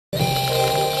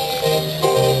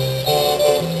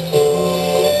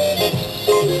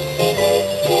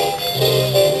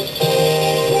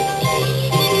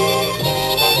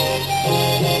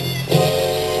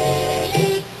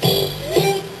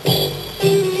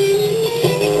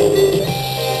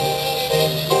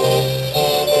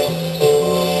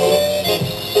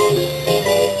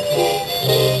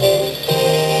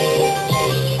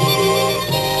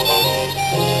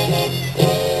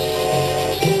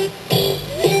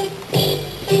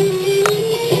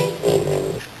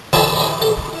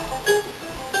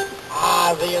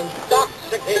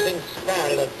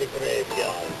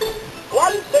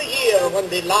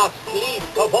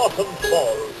of autumn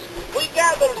falls, we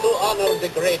gather to honor the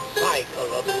great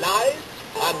cycle of life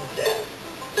and death.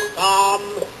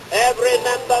 Come, every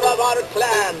member of our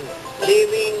clan,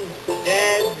 living,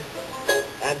 dead,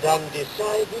 and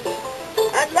undecided,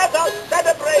 and let us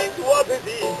celebrate what it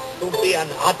is to be an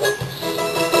Addams.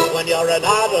 When you're an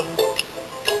Addams,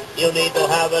 you need to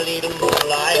have a little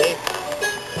life.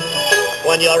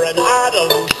 When you're an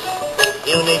Addams,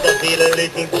 you need to feel a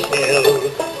little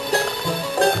chill.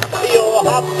 You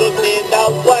have to see the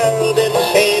world in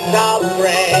shades of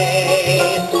gray.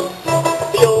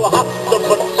 You have to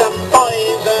put some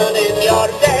poison in your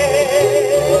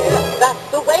day. That's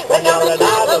the way when you're an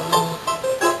Addams,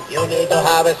 you need to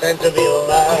have a sense of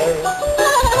humor.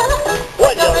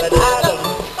 When you're an Addams,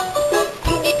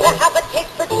 you need to have a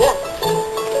taste for death.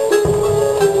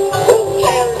 Who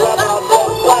cares about the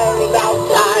world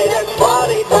outside and what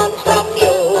it wants from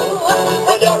you?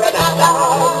 When you're an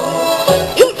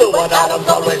Addams, you do what Addams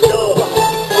always do.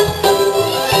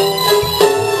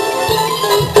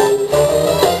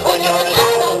 When you're an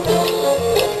Addams,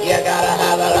 you gotta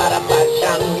have a lot of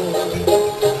passion.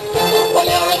 When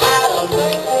you're an Addams,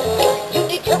 you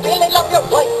need to really love your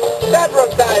wife several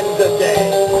times a day.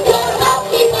 You're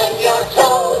happy when your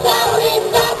toes are in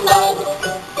the mud.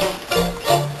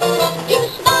 You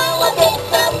smile a bit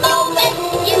the moment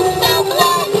you smell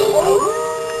blood.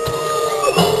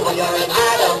 When you're an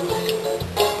Addams,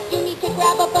 you need to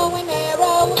grab a bow and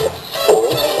arrow.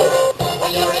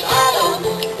 when you're an Addams,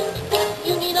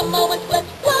 You need a moment to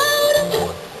explode.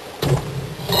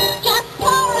 Just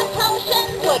pour a potion,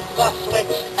 flip the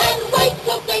switch. and wait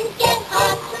till things get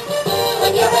hot.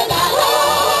 When you're an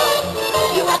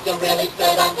Addams, you have to really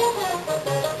spit up.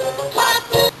 Hot.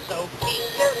 So keep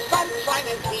your sunshine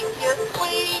and keep your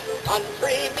glee.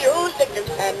 Country music and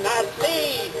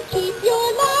Tennessee. Keep your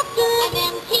laughter and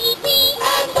MTV,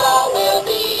 and all will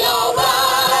be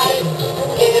alright.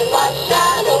 Give us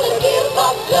shadow and give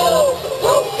us blue.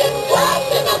 Broken glass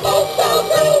in a boat so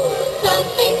blue.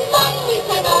 Something fun we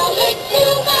can all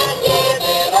exude and give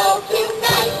it all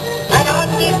tonight. And on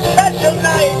this special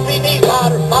night beneath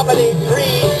our family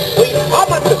tree, we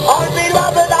summon our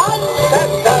beloved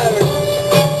ancestors.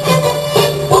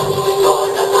 One before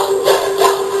the thunder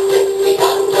down, 6 feet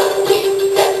underneath,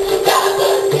 let's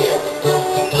gather here.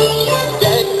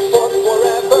 Dead for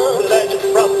forever, led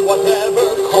from whatever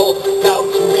call now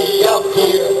to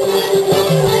reappear.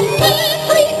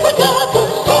 Free forever,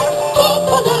 start of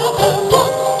another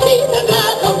one, keep an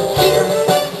Addams here.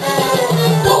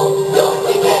 Oh, you're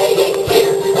decaying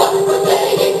here, what we're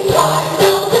saying, try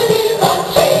now to give us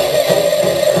cheer.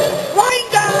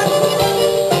 Wind up!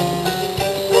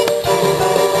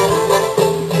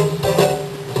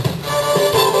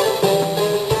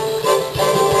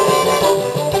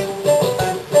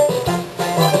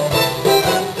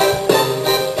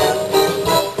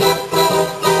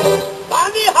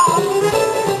 Bunny hop!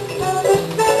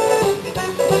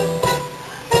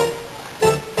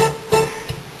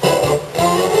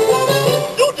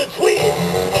 Do the tweet!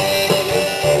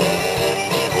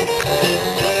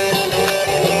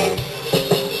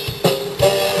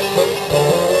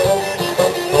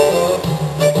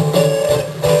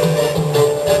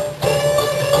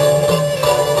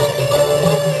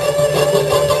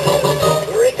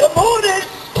 Rigor mortis!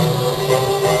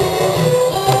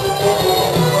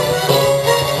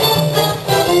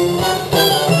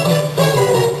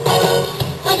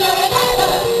 When you're an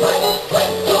Addams, when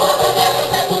you're an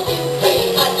Addams, that will be free.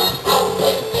 Out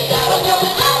with the Addams, you're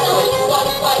an Addams,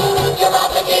 one fight, you're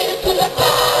obligated to the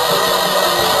clan.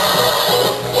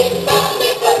 Keep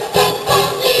family first and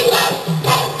family last,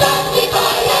 and family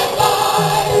by and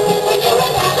by. When you're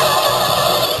an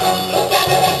Addams, you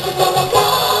gather extra from the fly.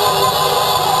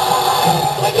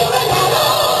 When you're an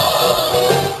Addams,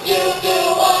 you do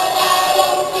what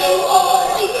Addams do or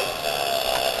leaves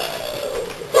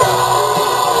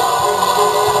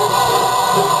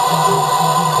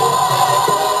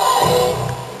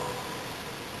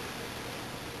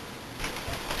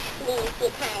you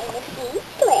kind of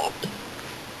slick,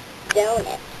 don't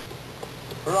it?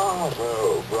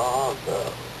 Bravo, bravo.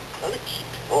 Let me keep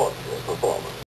on.